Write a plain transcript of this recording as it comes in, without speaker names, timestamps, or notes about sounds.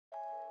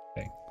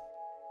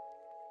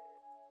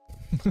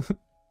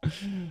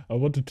I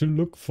wanted to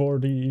look for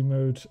the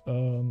emote,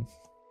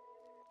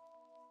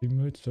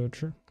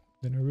 searcher.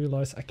 Then I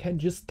realized I can't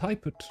just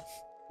type it.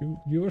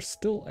 You are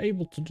still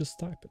able to just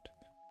type it.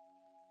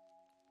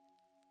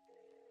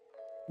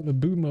 A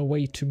boomer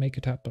way to make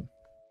it happen.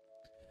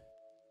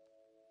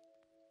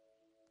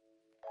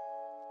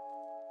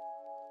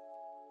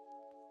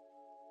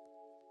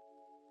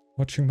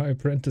 Watching my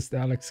apprentice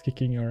Alex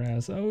kicking your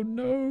ass. Oh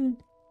no!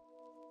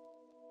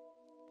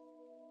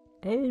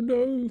 Oh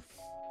no!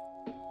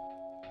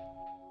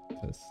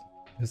 This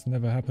has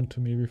never happened to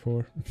me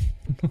before.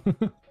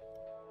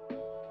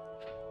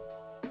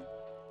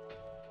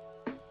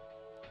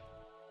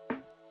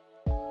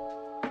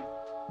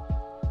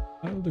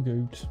 Oh, the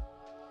goat.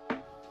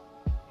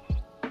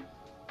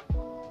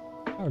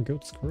 Oh,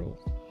 goat squirrel.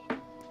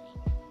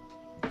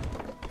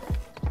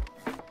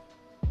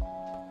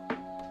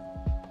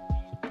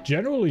 It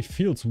generally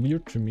feels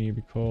weird to me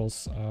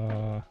because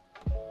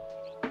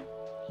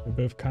we're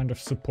both kind of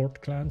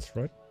support clans,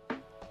 right?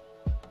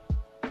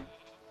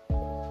 Do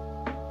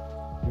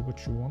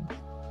what you want.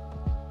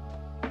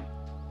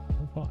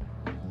 I'm fine.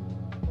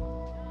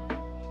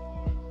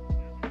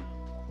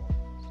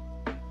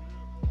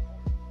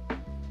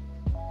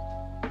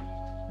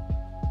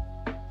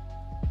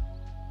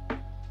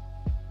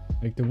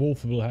 Like the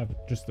wolf will have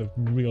just a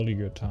really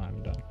good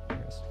time then, I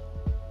guess.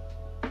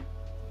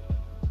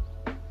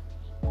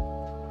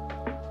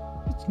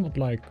 It's not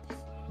like...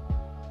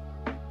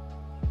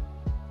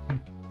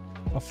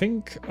 I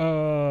think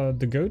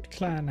the goat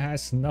clan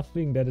has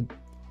nothing that it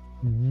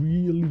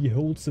really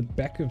holds it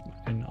back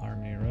in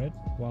army, right?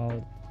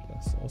 While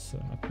there's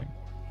also nothing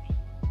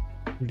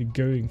really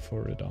going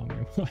for it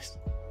army-wise.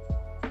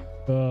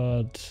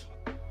 But,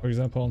 for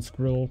example, on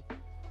Skrill,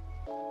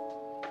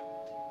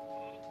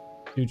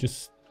 you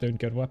just don't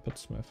get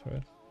weaponsmith,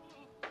 right?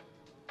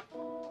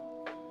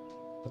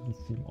 Doesn't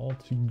seem all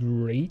too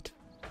great.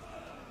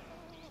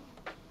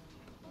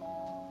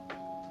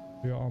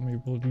 Your army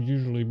will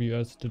usually be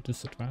at the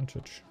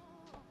disadvantage.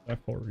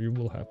 Therefore, you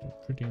will have a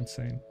pretty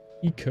insane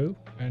eco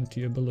and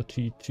the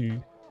ability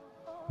to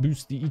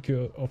boost the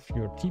eco of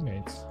your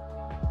teammates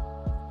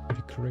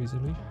pretty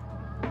crazily.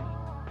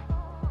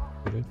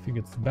 I don't think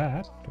it's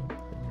bad, don't get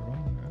me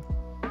wrong there.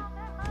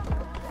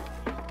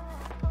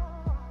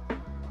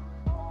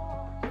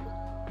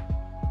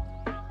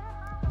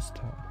 This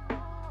tile.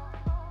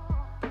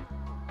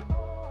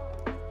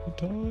 The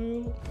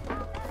tile.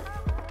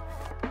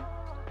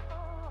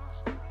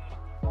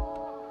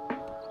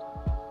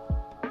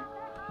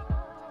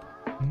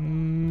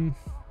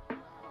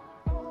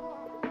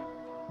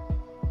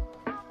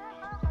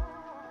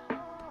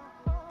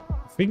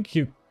 I think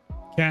you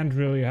can't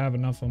really have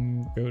enough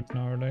on goat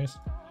nowadays.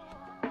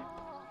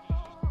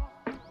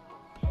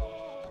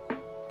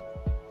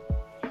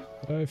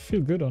 But I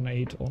feel good on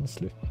 8,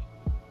 honestly.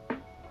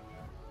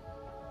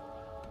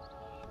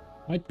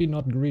 Might be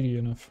not greedy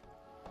enough.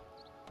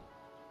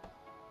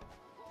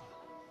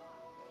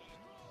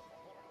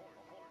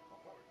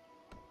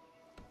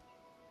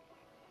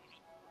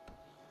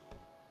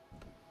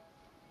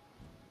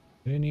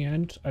 But in the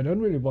end, I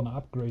don't really want to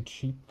upgrade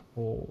sheep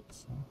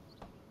balls.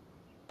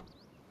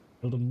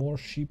 Well, the more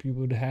sheep you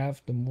would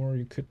have, the more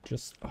you could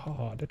just...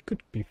 Ah, that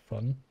could be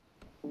fun.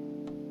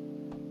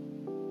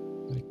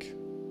 Like...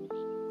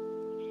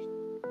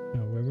 You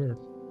know, where we're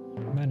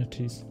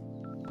manatees.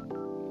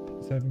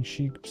 Just having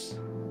sheeps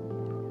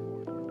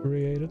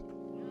created.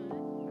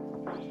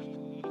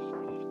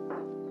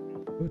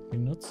 Would be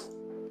nuts.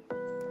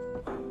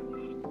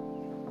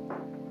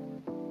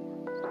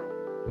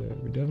 Yeah,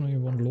 we definitely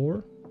want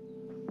lore.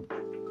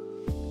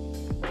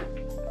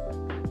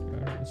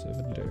 There is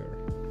over there.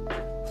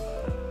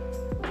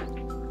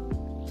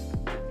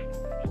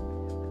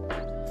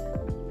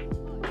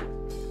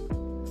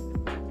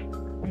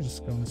 I'm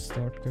just gonna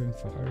start going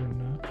for iron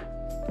now.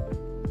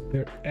 Is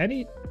there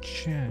any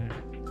chance?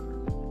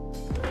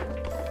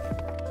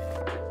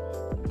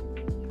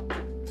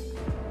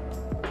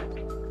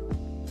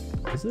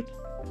 Is it?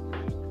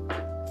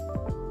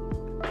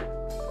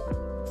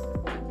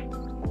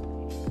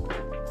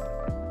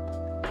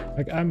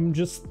 Like, I'm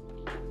just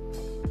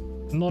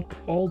not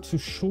all too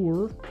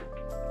sure.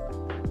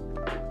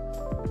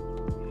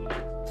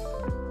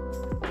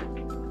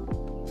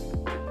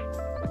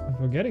 I'm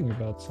forgetting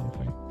about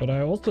something. But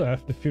I also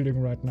have the feeling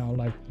right now,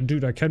 like,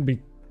 dude, I can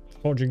be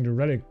forging the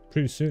relic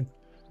pretty soon.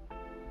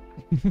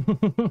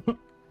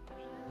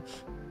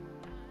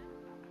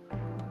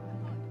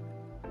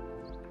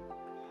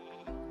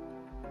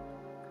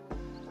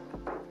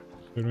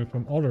 If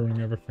I'm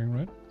ordering everything,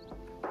 right?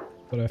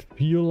 But I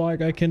feel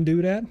like I can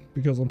do that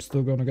because I'm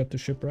still gonna get the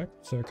shipwreck,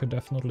 so I could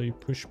definitely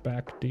push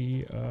back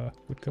the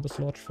woodcutter's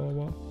lodge for a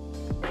while.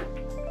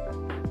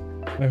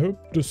 I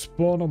hope the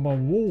spawn of my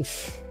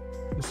wolf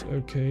is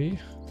okay.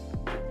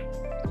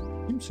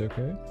 Seems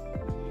okay.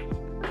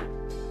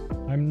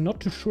 I'm not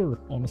too sure,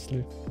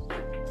 honestly.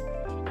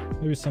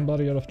 Maybe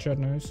somebody out of chat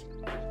knows.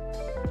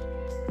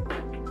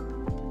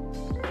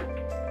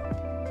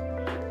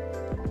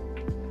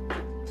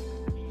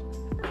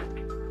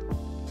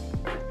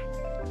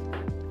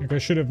 Like I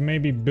should have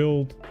maybe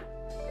built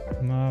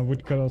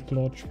woodcutter's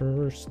lodge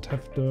first,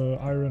 have the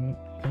iron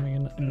coming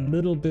in a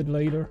little bit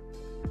later.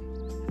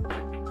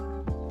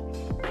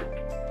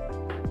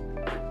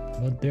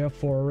 But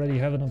therefore already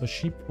have another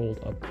sheepfold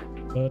up.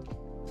 But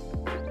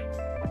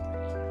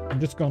I'm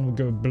just gonna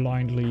go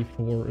blindly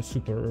for a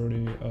super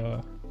early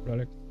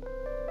relic.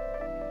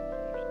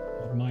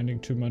 Not minding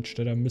too much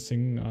that I'm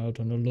missing out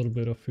on a little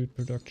bit of food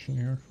production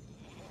here.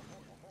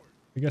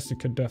 I guess you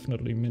could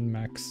definitely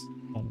min-max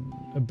on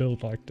a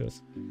build like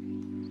this.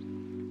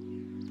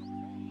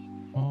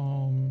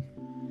 On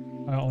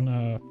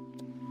a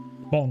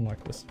spawn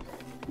like this.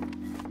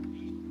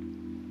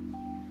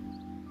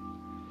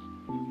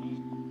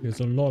 There's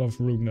a lot of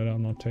room that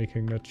I'm not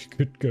taking that you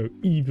could go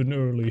even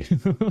early.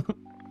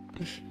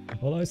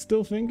 Well, I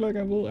still think like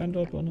I will end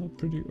up on a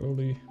pretty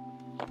early.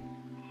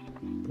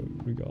 But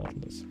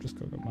regardless, I'm just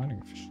gonna go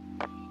mining fish.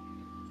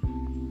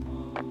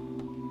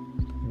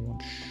 You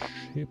want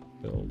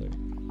shipbuilding.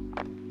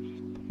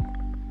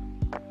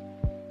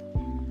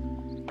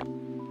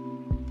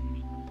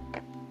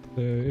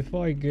 So if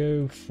I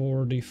go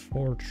for the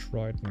forge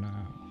right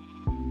now.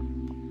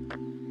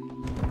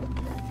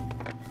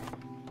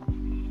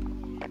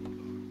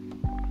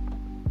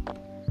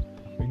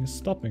 Nothing is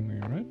stopping me,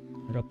 right?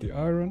 I got the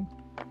iron.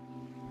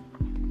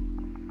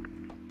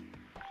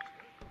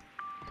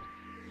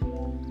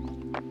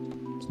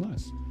 It's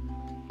nice.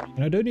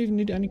 And I don't even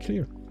need any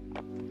clear.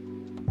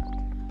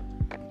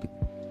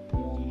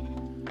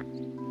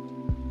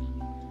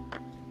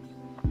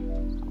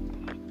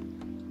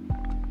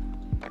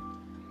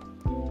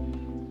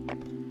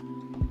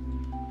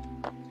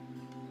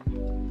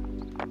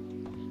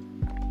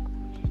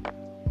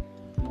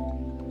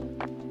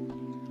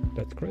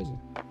 That's crazy.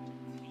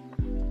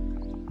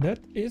 That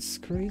is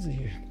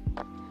crazy.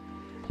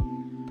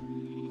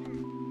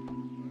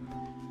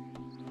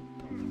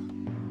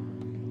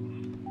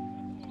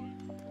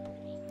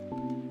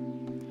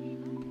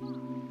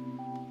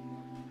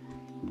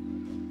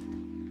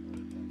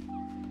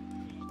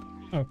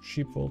 Oh,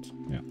 sheepfold.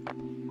 Yeah.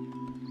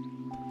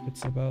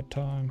 It's about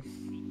time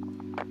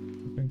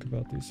to think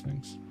about these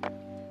things.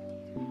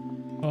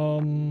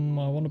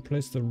 I want to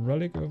place the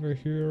relic over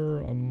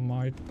here. I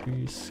might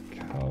be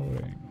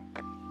scouting.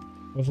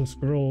 There's a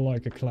squirrel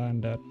like a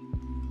clan that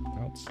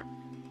scouts.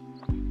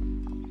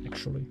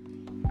 Actually.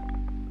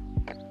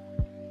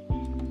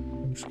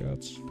 Some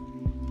scouts.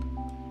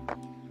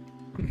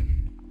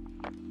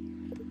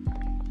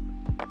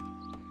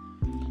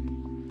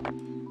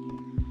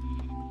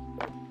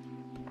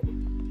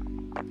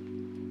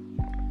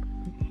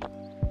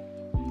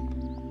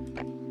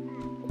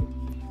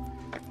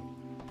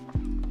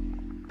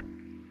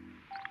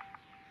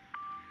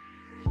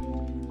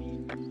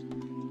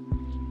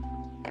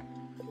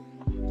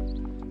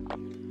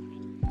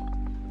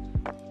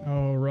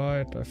 Oh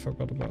right, I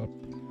forgot about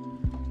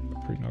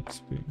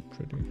Prenox being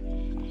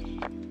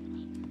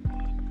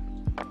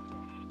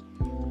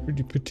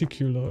pretty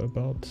particular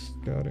about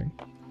scouting.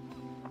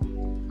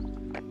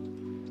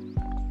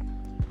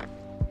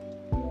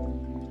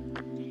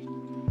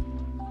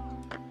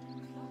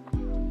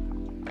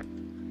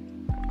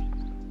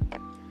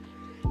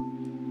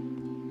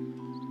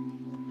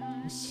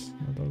 Yes,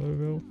 another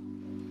level.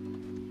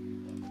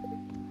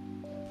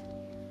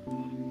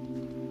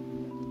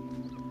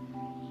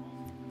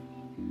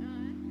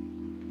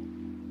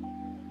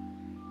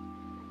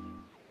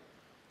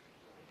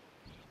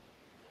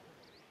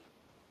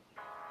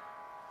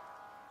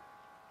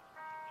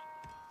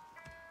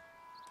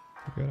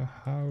 Got a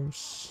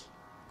house.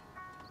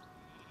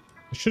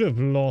 I should have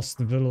lost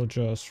the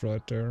villagers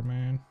right there,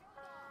 man.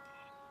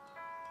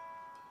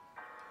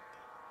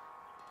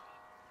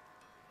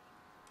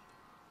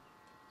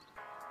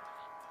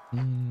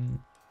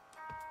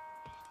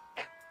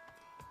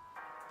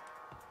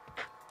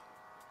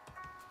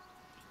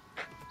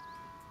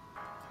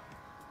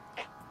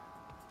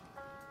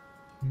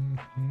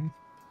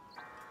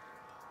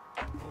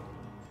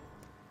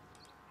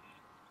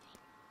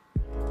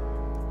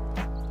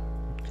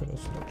 Could have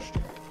switched.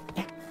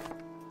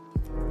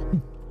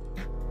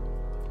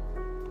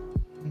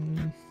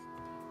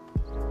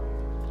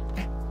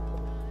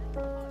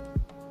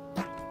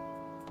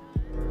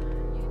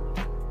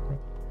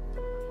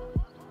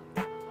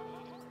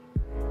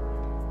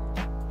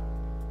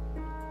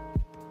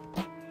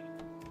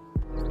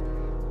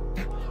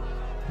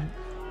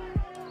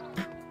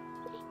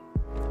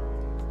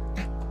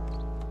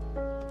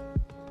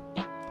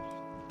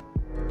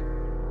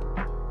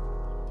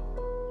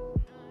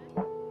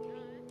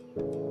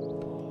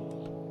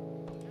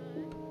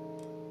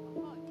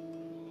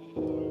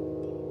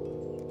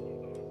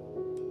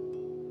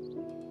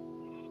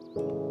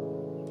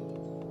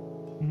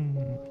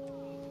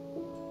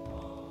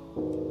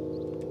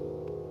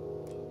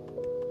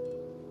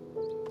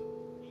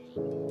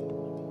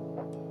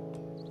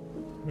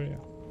 But yeah.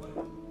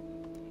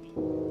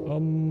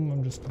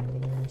 I'm just gonna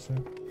go this way.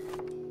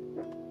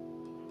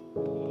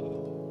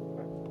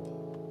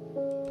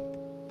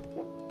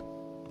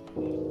 A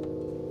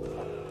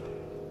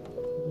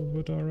little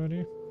bit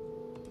already.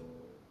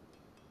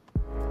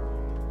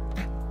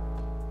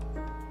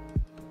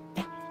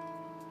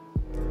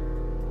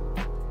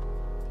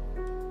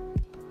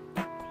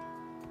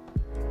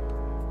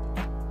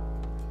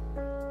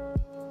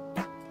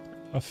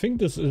 I think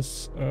this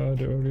is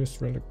the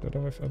earliest relic that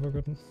I've ever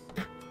gotten.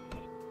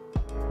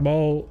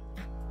 Well,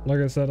 like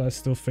I said, I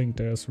still think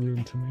there's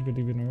room to make it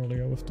even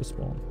earlier with the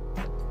spawn.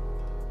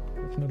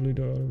 Definitely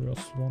the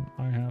earliest one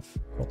I have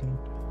gotten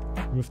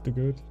with the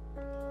good.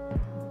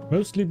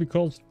 Mostly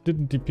because it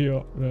didn't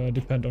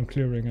depend on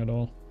clearing at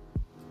all.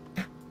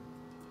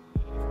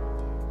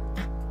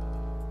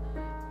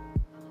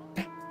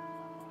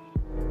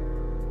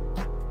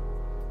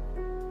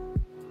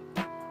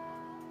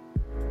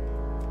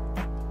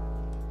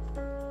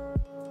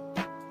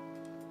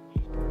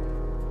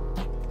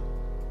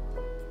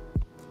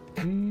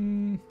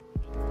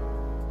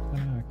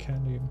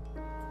 Can't even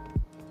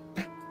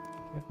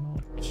get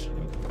not.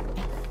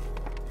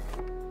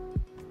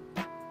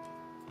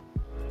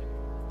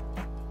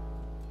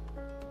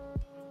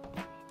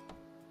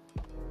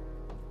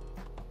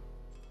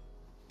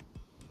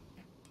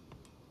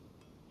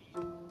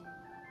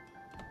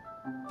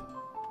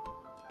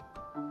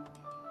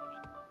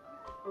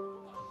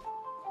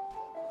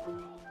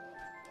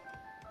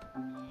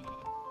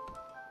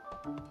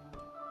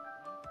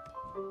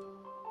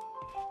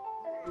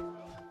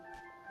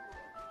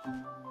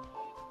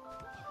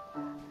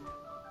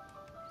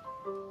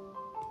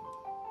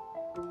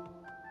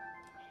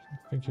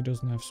 I think he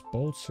doesn't have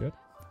bolts yet.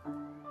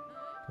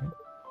 Okay.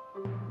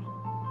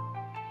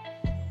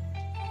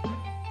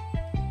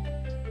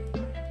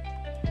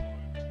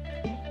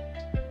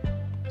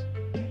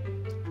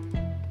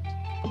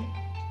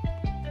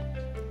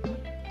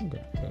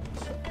 Okay,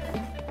 thanks.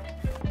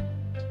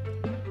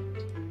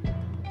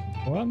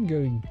 Well, I'm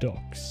going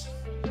docks.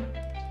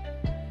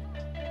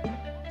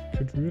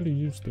 Could really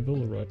use the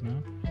villa right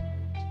now.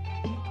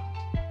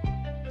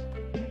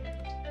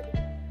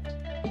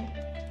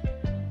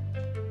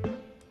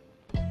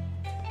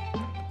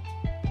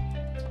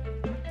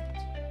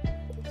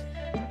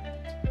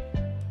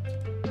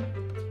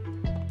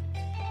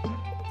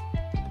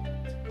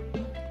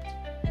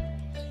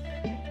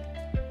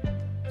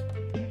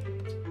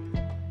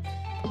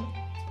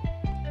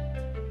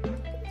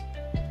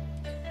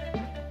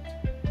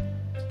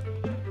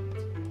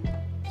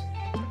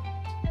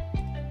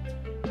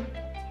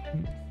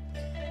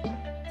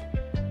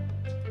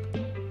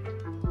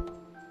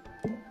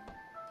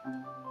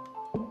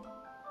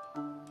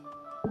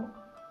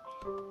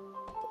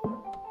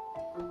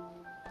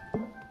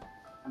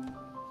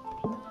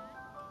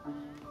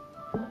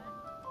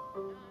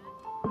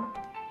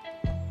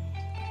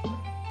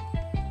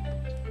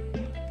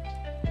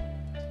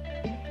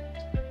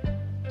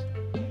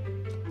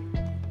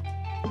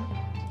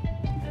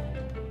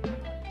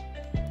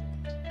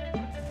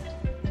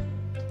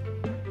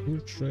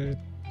 Trade.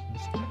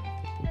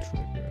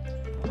 Trade red.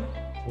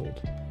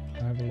 Gold.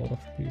 I have a lot of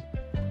people.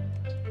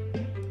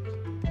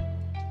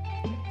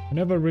 I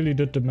never really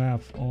did the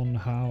math on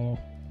how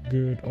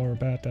good or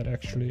bad that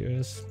actually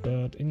is,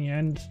 but in the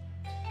end,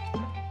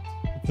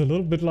 it's a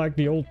little bit like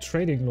the old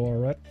trading lore,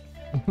 right?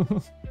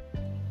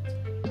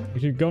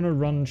 You're gonna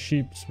run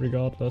sheeps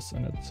regardless,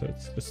 and it's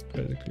just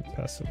basically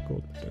passive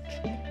gold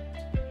production.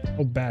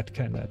 How bad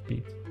can that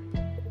be?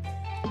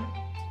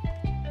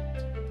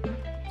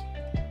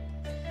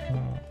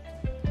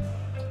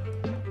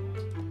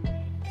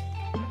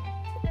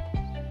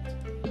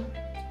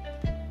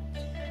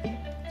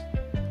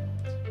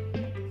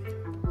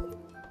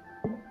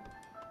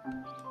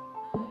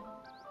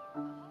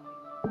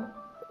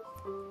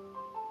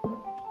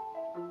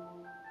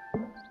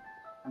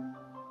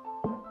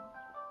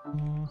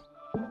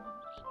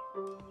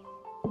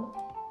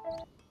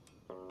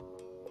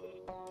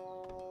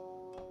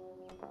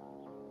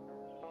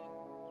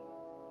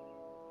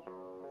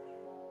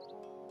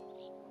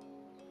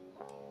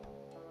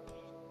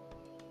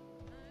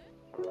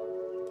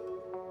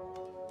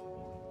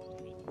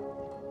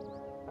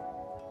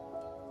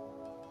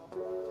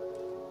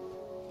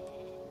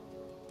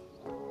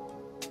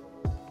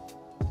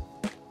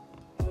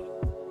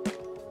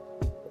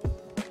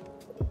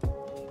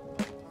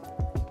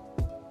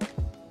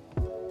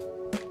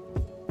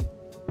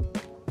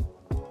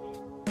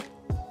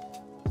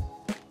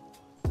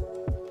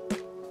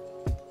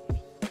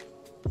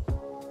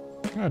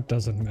 It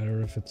doesn't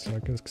matter if it's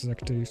like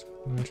exactly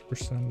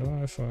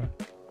 90% off.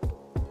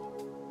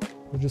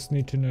 I just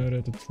need to know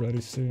that it's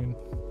ready soon.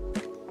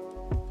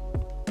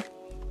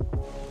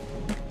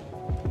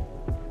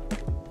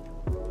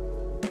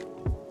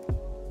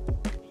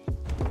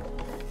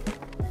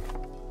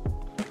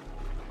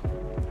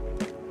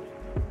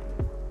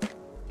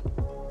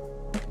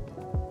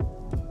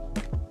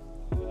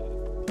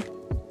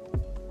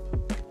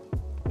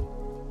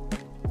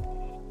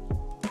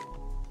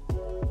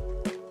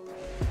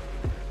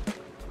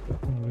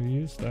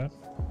 That.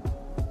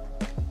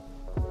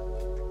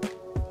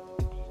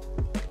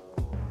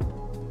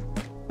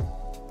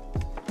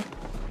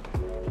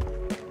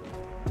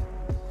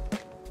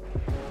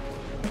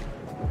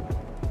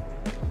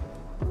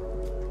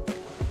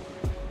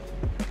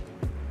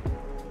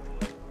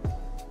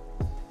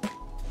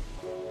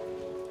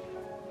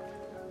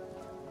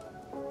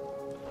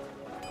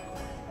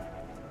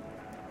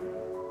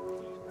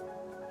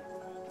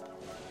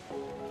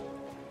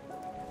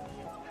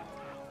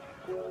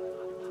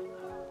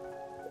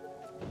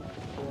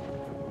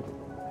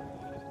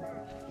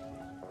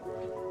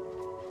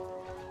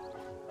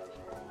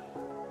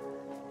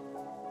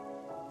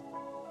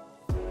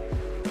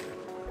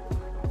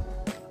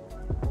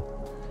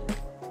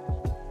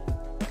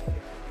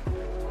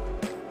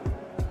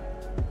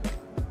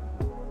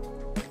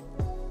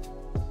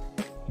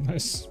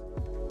 Nice.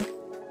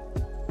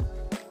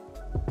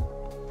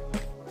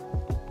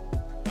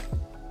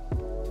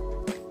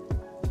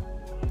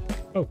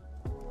 Oh.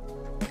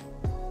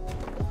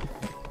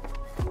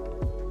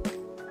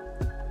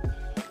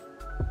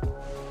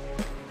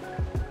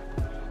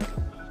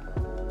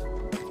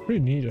 It's pretty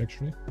neat,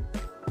 actually.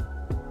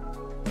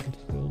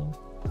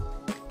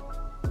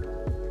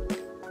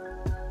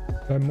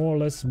 I'm more or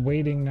less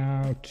waiting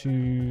now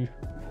to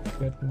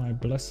get my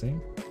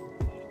blessing.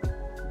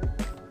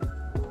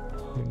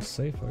 Being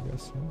safe, I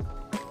guess, yeah.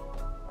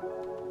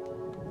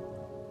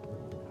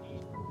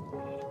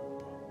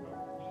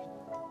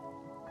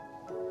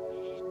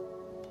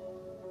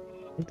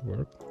 Good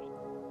work.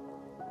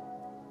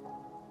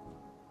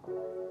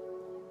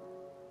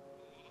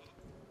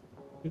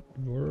 Good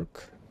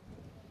work.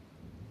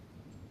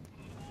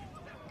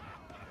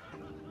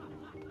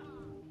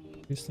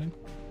 Feasting.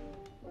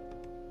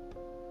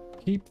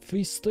 Keep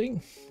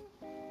feasting.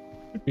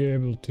 Should be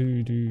able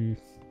to do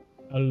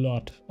a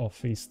lot of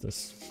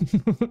feasts.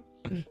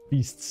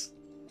 Feasts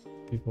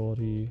before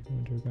the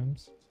winter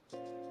comes.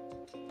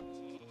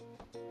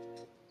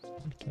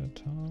 That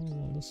tower,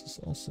 well, this is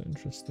also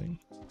interesting.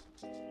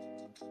 I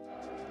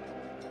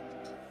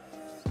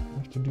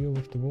have to deal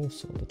with the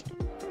wolves all the time.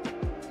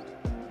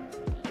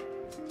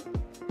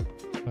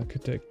 I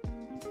could take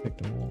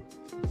them all.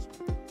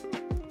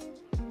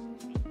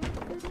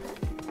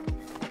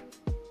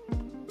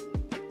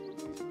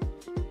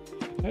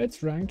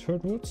 It's ranked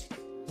Hurtwoods.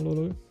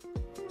 Hello.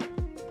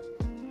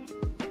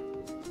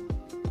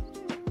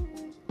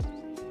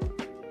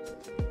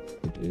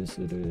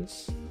 It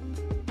is.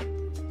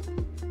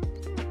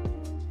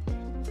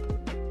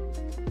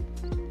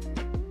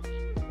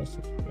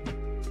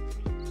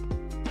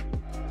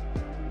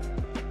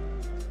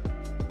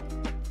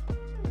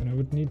 And I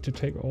would need to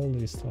take all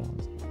these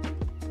tiles.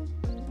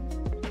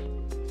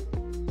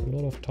 A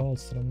lot of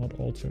tiles that I'm not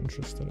all too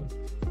interested in.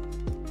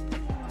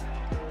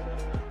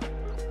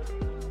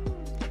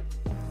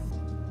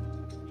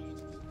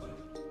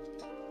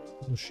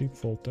 The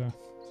sheepfold there.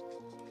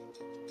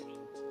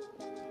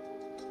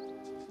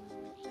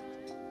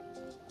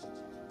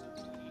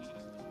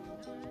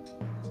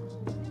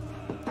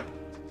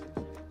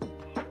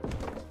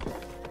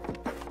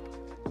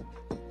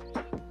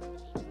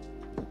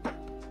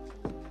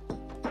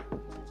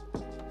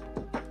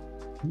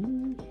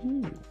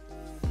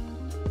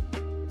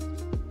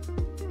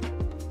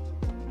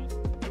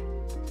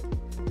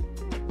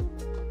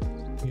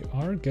 We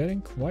are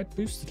getting quite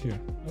boosted here.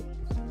 Oh,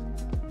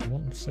 I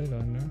won't say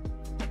that now.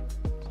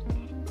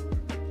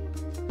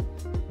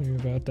 I knew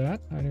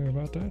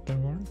about that,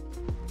 don't worry.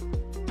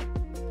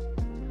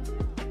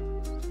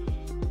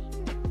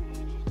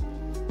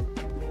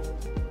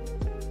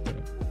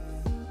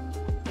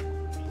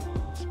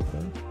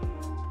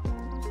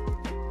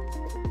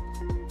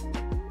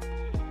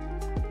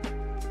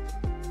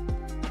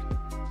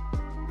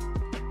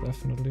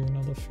 Definitely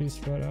another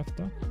feast right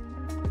after.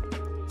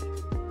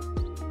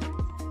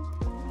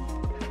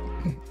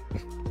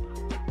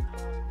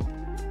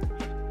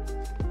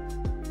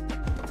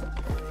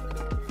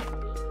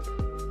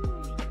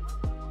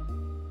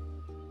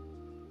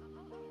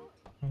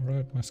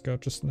 My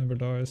scout just never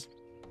dies.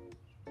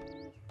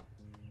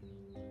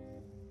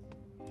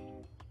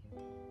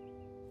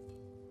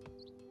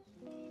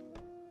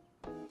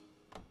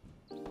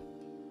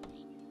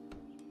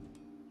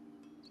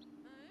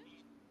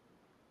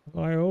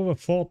 I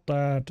overthought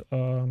that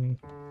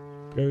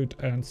goat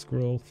and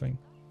squirrel thing.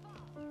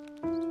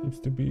 Seems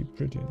to be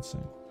pretty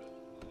insane.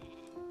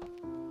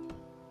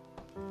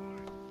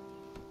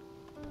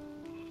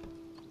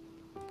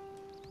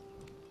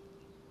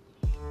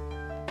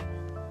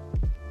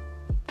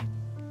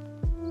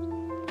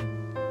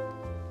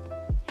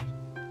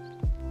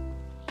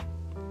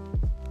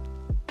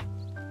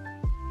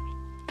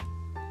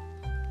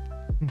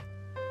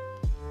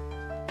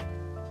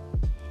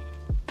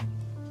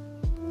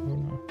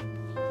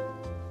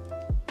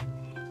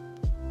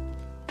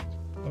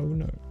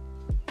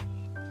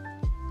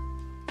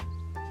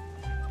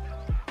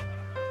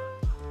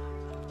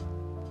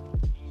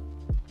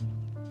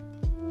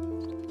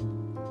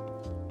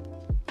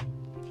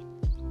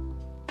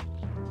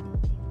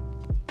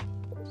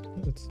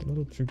 It's a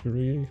little too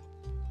greedy.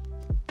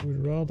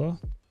 We'd rather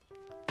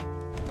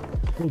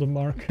build a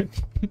market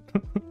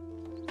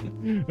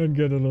and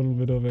get a little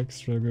bit of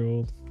extra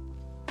gold.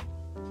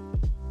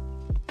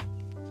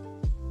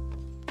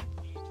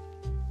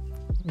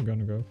 I'm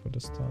gonna go for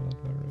this tile at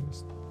very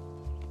least.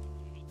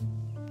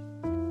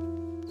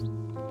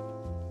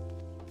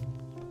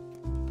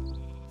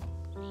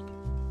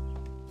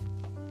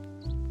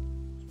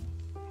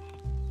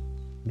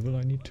 Will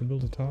I need to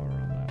build a tower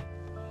on that?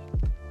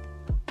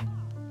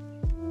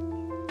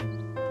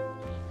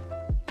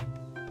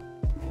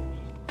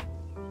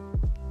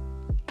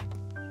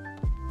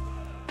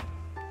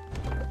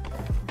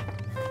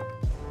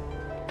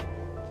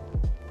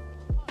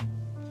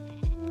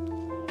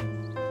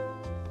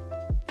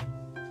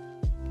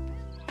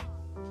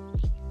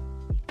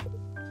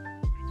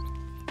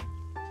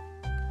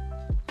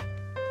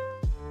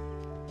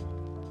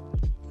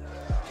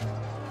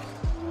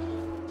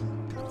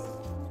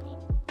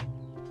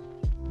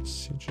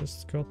 he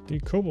just got the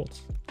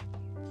cobalt.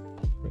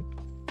 Great.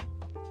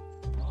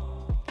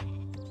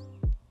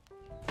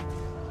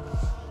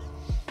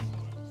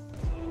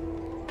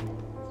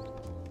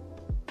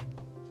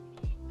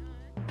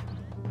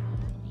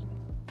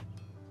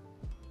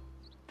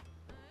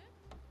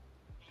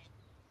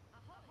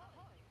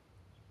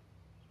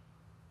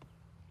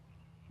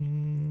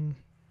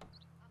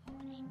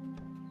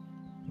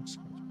 This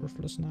guy's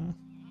worthless now.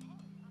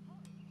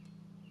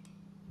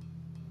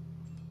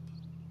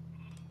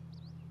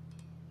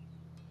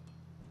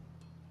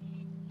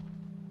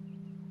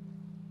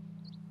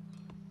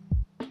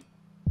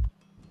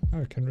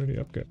 I can really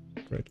upgrade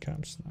great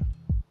camps now.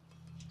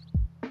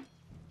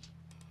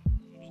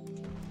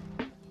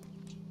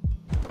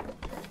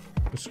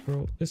 The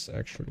scroll is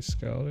actually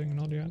scouting,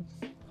 not yet.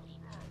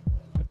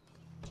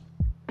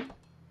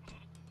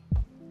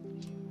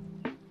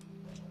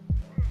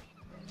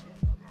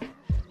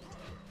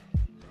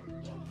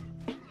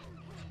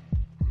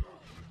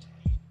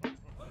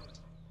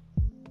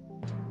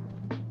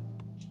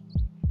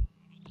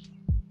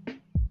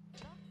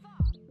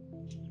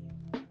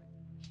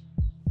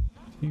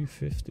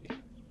 $250.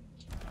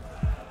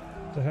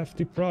 The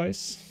hefty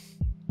price.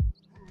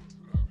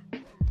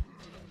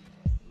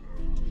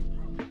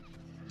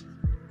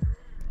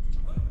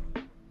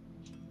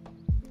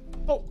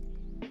 Oh!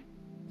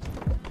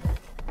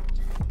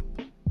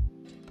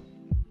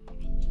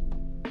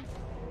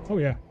 Oh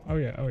yeah, oh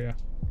yeah, oh yeah.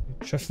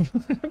 Chef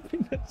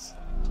happiness.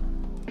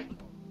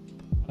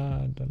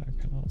 And then I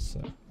can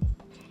also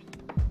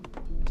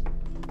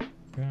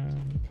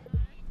camp.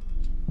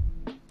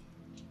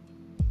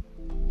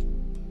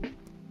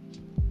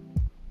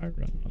 I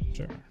run up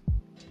there.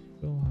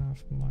 Still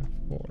have my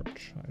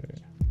forge.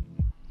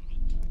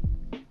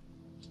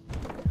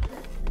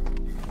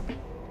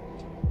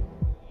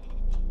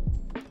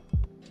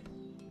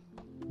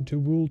 Into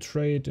wool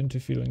trade,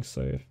 into feeling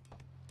safe.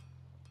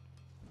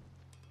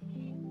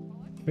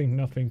 I think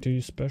nothing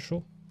too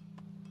special.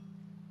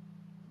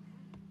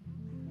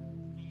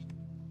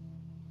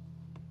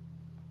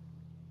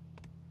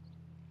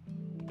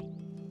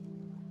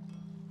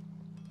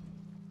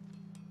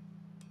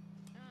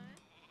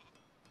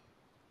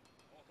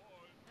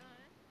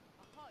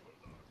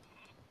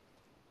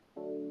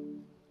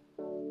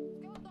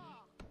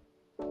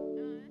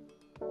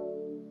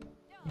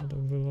 Another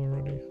will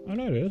already. Oh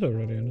no, it is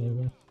already another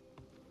will.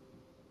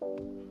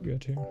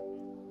 Get here.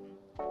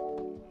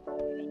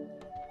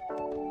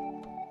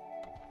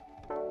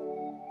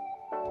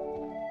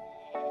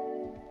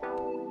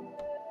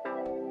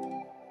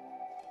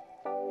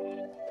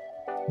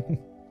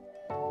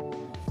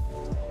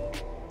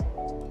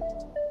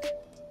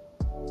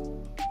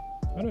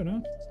 I don't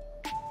know.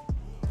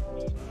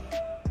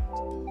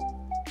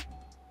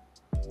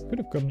 Could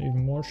have gotten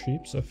even more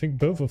sheep. So I think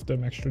both of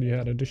them actually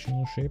had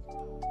additional sheep.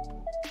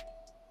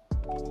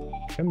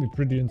 Can be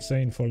pretty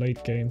insane for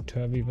late game to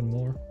have even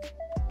more.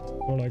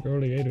 For like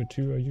early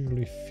 802, I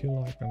usually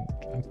feel like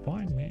I'm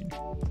fine, man.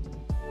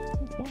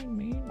 I'm fine,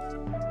 man.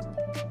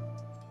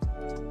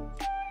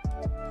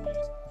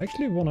 I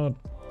actually wanna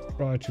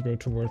try to go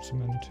towards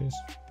amenities.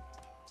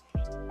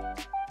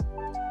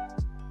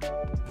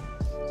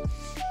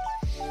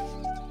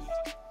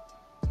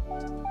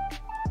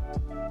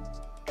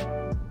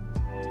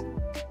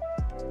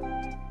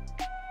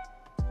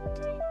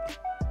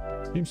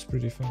 Seems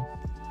pretty fun.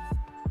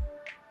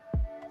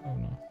 Oh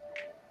no.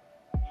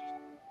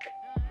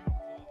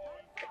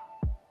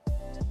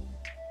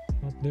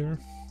 Not there.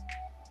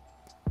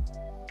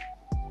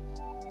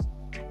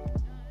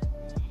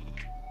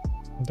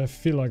 And I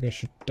feel like I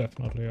should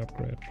definitely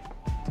upgrade.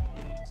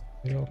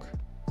 Yuck.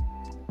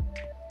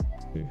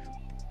 Ew.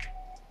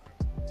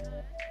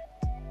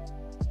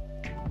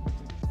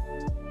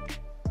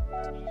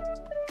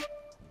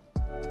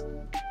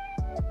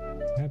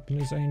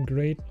 Happiness ain't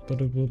great, but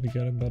it will be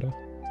getting better.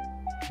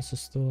 Also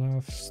still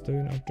have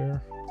stone up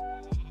there.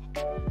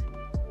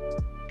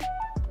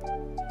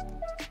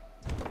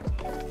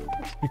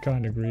 Let's be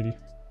kinda greedy.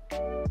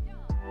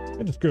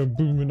 I just go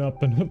booming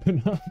up and up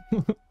and up.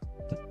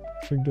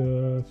 I think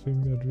the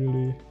thing that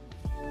really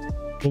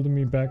holding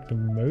me back the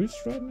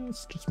most right now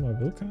is just my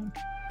will count.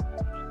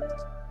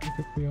 Look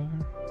if we are.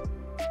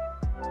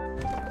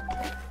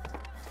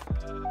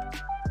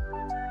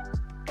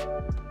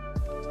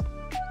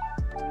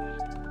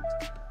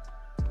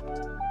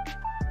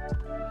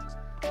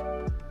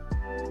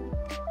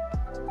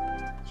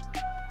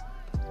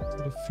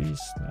 The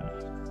feast now.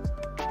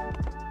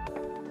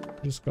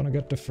 Just gonna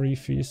get the free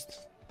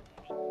feast.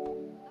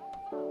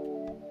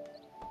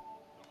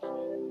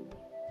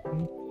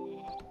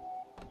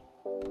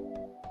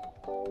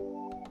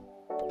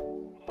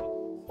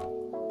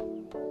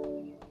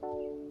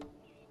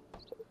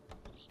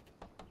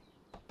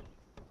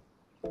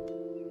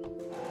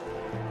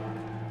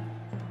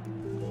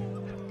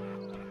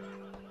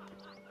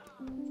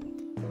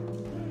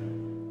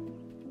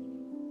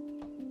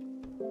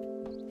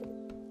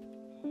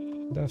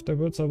 And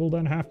afterwards I will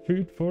then have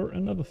food for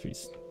another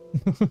feast.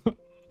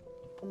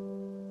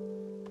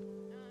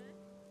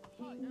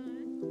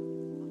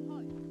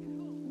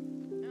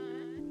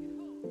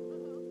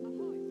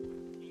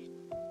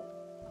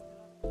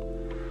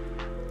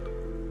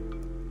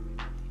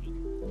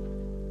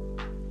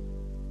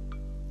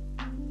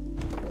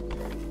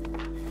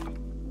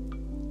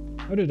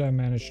 How did I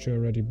manage to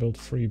already build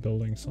 3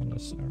 buildings on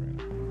this area?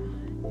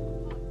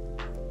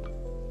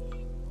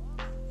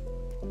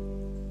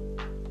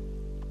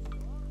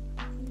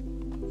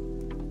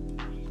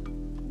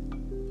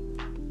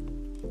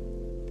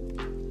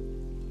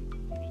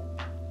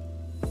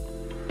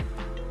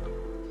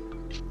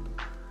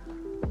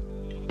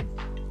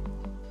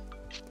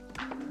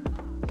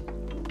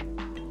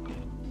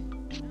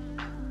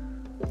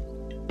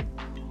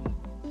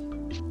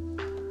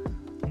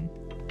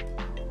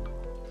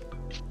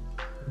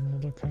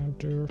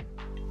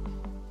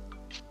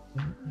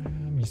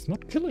 He's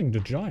not killing the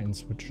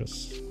giants, which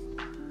is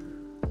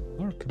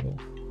remarkable.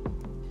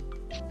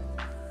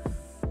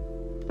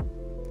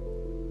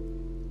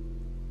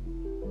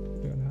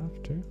 Don't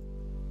have to.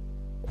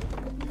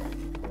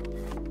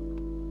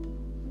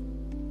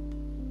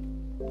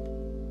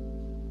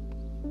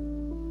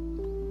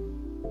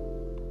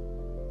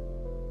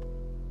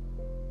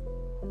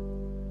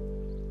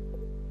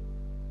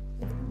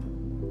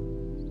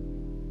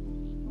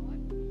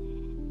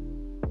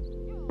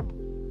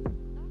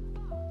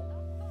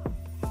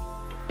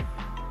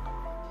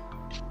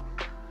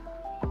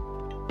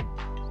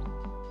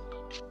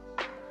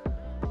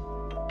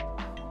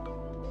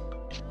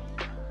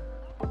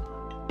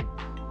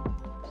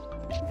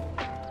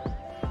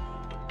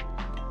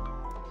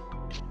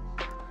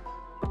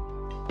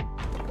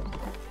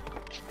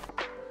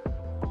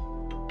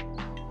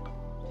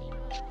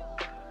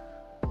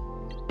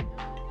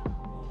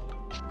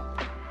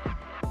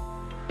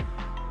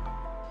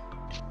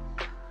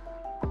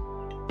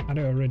 Are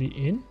they already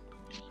in?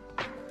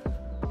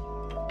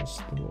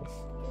 Just the wolf.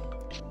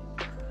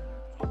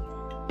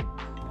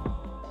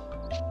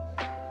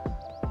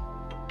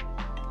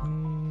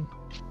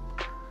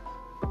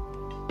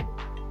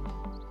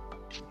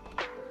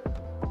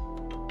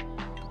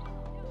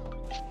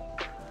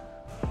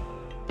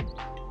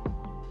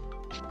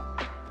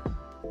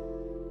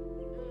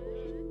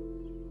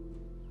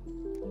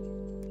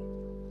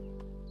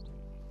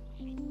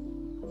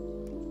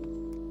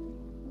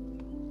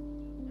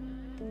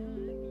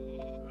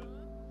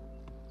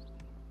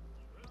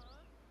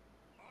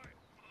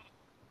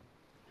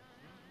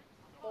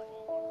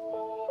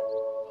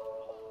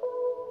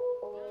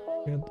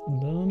 Get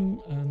them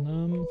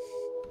and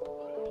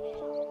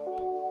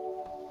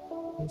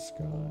this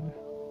guy,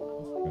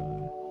 this guy.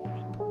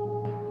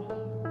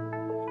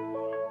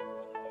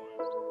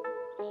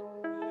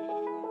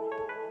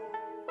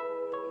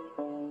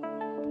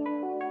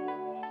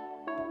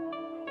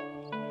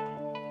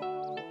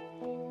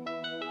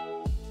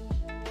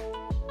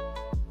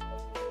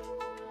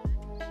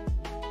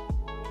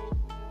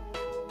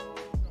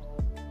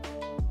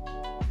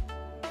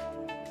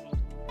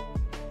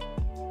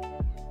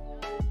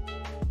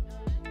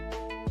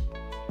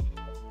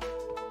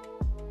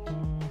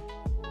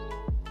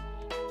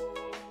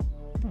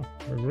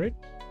 Great.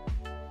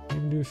 You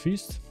can do a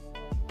feast.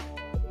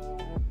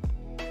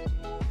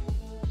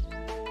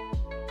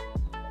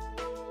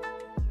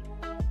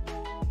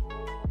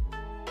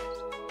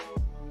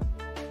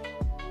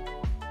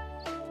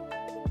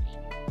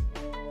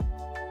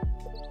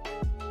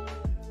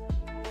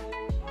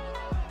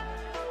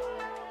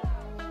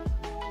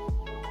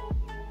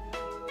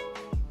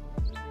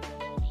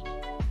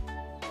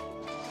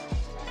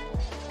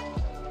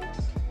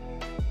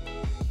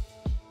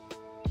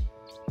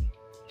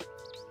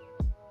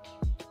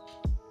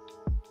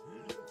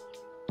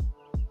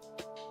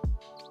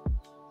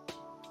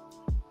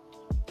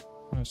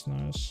 That's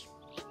nice.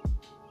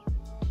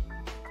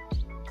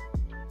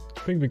 I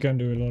think we can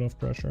do a lot of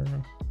pressure.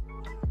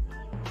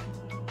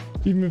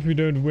 Even if we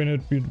don't win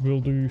it, we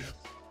will do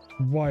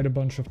quite a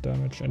bunch of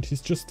damage. And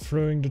he's just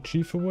throwing the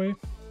chief away.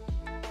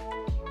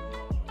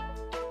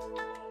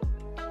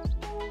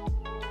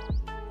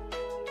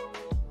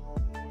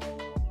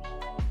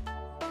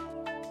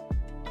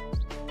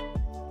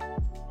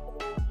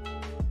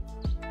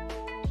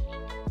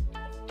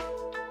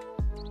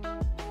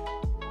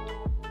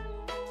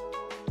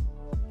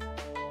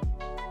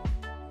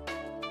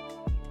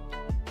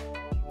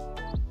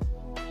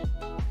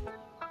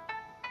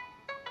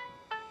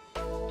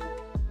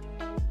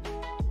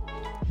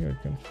 Here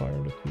I can fire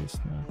the feast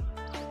now.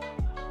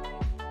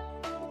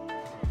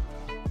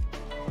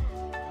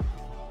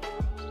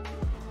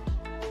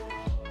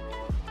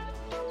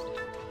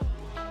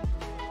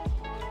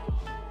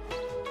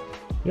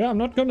 Yeah, I'm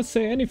not gonna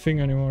say anything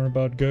anymore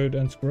about goat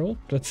and squirrel.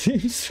 That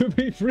seems to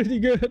be pretty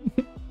good.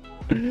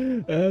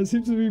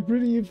 Seems to be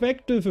pretty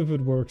effective if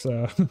it works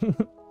out.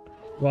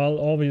 Well,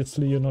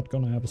 obviously you're not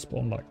gonna have a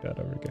spawn like that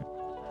every game.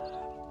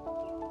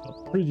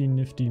 But pretty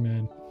nifty,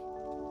 man.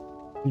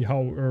 See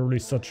how early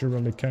such a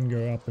relic can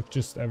go up if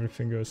just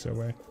everything goes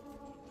away.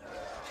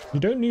 You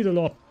don't need a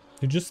lot.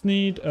 You just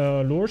need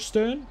a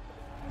lorestone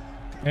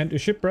and a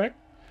shipwreck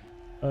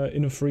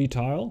in a free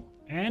tile,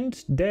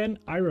 and then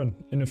iron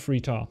in a free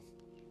tile.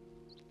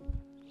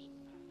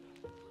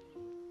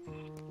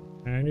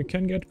 And you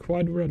can get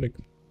quite a relic.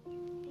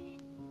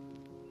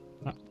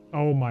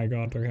 Oh my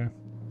god, okay.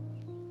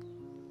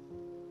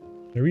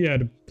 We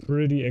had a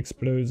pretty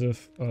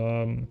explosive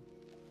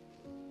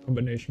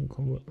combination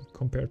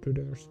compared to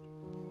theirs.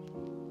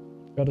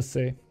 Gotta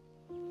say.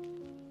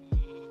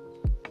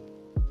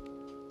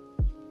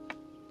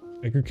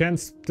 Like, you can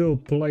still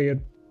play it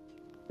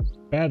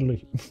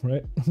badly,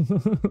 right?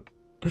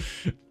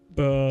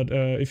 But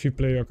if you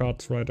play your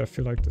cards right, I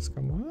feel like this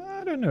combo,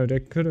 I don't know, they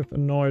could have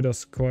annoyed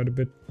us quite a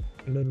bit,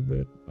 a little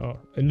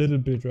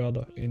bit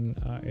rather, in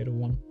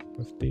 801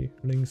 with the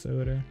links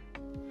over there.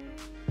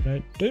 And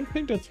I don't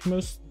think that's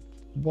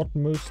what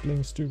most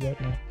links do right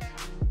now.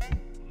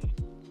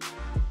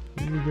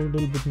 We go a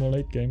little bit more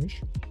late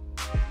game-ish.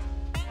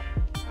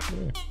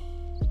 Yeah.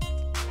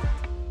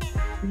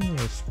 Pretty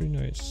nice, pretty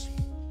nice.